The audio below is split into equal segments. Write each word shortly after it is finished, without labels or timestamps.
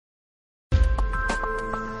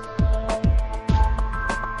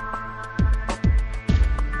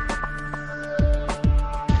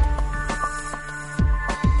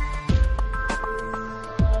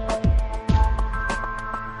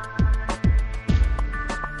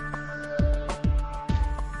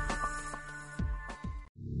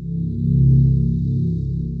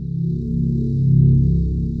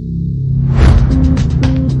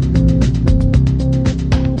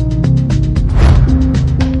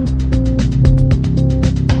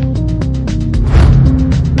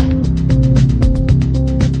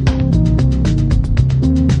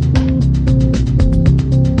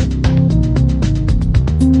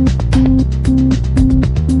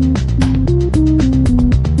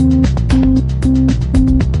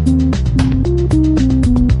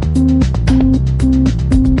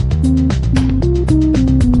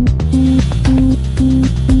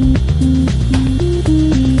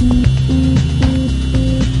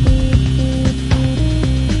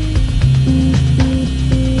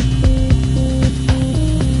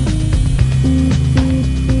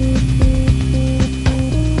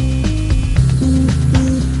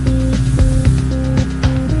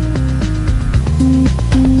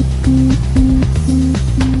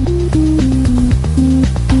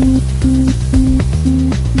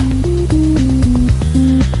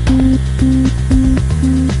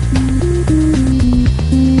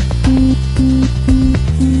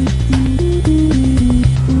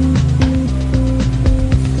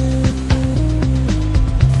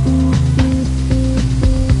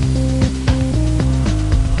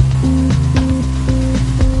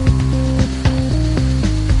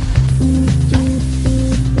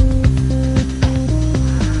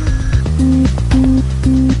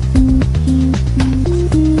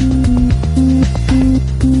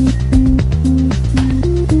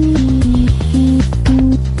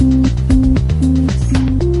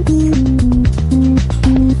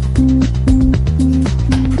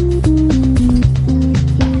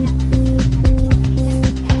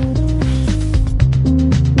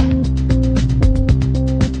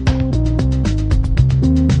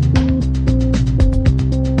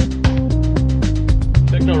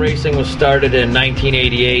racing was started in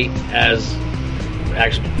 1988 as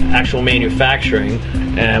actual manufacturing,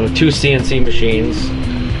 and with 2 CNC machines,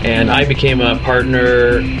 and I became a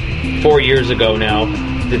partner 4 years ago now.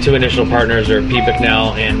 The 2 initial partners are Pete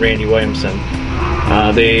Bicknell and Randy Williamson.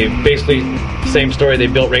 They basically, same story, they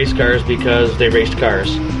built race cars because they raced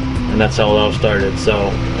cars, and that's how it all started. So,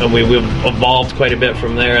 and we've evolved quite a bit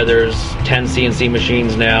from there. There's 10 CNC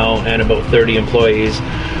machines now and about 30 employees.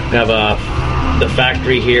 We have the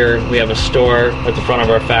factory here, we have a store at the front of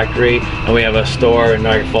our factory, and we have a store in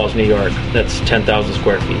Niagara Falls, New York that's 10,000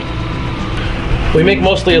 square feet. We make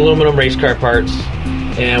mostly aluminum race car parts,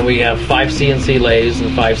 and we have 5 CNC lathes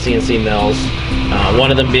and 5 CNC mills. One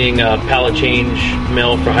of them being a pallet change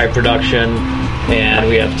mill for high production, and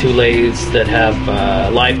we have 2 lathes that have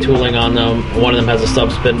live tooling on them. One of them has a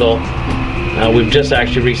sub spindle. We've just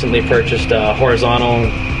actually recently purchased a horizontal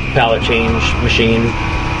pallet change machine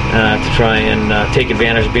to try and take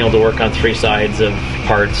advantage of being able to work on 3 sides of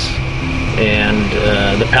parts, and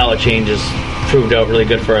the pallet change has proved out really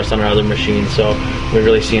good for us on our other machines, so we've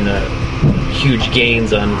really seen huge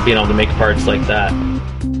gains on being able to make parts like that.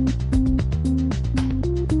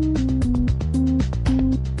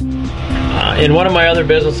 In one of my other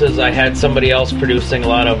businesses, I had somebody else producing a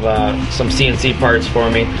lot of some CNC parts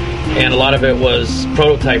for me, and a lot of it was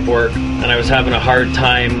prototype work, and I was having a hard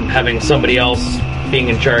time having somebody else being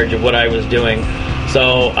in charge of what I was doing.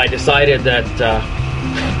 So I decided that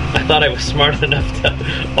I thought I was smart enough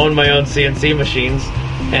to own my own CNC machines,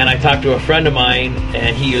 and I talked to a friend of mine,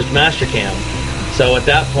 and he used Mastercam. So at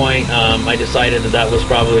that point, I decided that was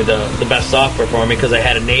probably the best software for me, because I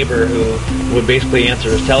had a neighbor who would basically answer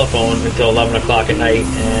his telephone until 11 o'clock at night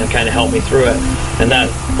and kind of help me through it. And that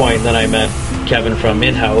point, then I met Kevin from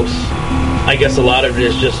in-house. I guess a lot of it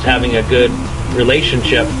is just having a good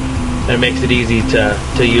relationship, and it makes it easy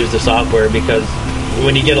to use the software, because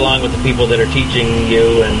when you get along with the people that are teaching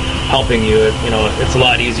you and helping you, it's a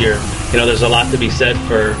lot easier. There's a lot to be said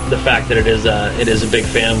for the fact that it is a big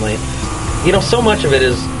family. So much of it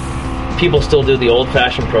is people still do the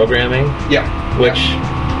old-fashioned programming. Yeah. Which,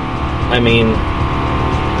 I mean,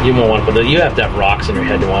 you won't want to put it. You have to have rocks in your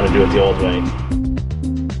head to want to do it the old way.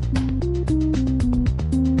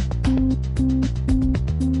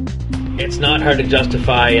 It's not hard to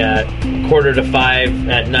justify at 4:45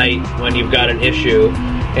 at night when you've got an issue,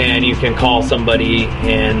 and you can call somebody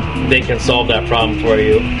and they can solve that problem for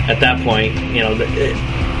you. At that point,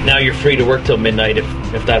 now you're free to work till midnight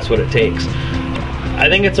if that's what it takes. I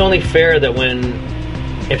think it's only fair that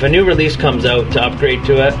if a new release comes out, to upgrade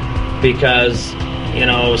to it, because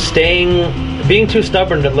being too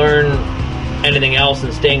stubborn to learn anything else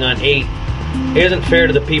and staying on 8 isn't fair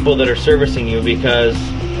to the people that are servicing you, because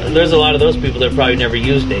there's a lot of those people that probably never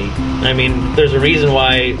used 8. I mean, there's a reason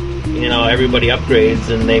why everybody upgrades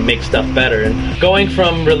and they make stuff better. And going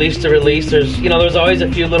from release to release, there's always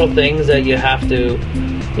a few little things that you have to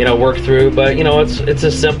work through, but it's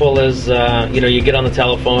as simple as you get on the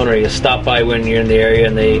telephone, or you stop by when you're in the area,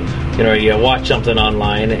 and you watch something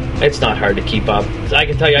online. It's not hard to keep up. I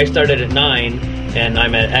can tell you, I started at 9 and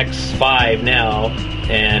I'm at X5 now,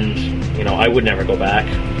 and I would never go back.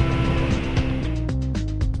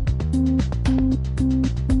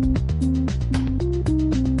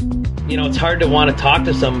 It's hard to want to talk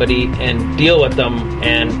to somebody and deal with them,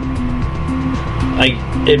 and I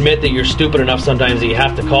admit that you're stupid enough sometimes that you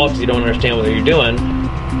have to call because you don't understand what you're doing.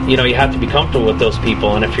 You have to be comfortable with those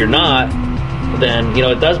people, and if you're not, then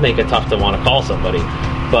it does make it tough to want to call somebody.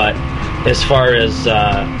 But as far as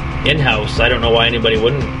in-house, I don't know why anybody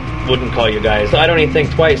wouldn't call you guys. I don't even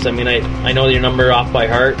think twice. I mean, I know your number off by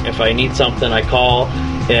heart. If I need something, I call.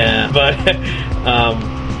 Yeah, but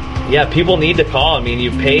yeah, people need to call. I mean,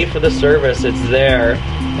 you pay for the service, it's there,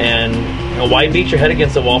 and why beat your head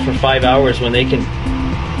against the wall for 5 hours when they can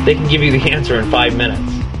give you the answer in 5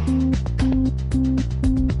 minutes?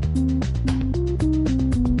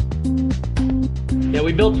 Yeah,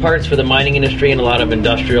 we build parts for the mining industry and a lot of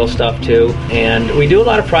industrial stuff too, and we do a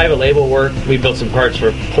lot of private label work. We built some parts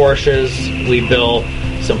for Porsches, we built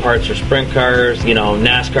some parts for sprint cars,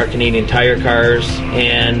 NASCAR, Canadian Tire cars,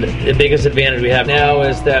 and the biggest advantage we have now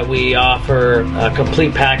is that we offer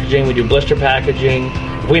complete packaging. We do blister packaging.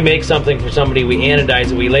 If we make something for somebody, we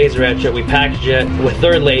anodize it, we laser etch it, we package it with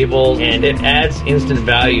their labels, and it adds instant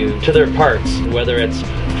value to their parts, whether it's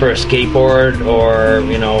for a skateboard or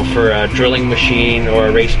for a drilling machine or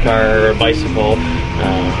a race car or a bicycle,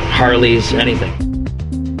 Harleys, anything.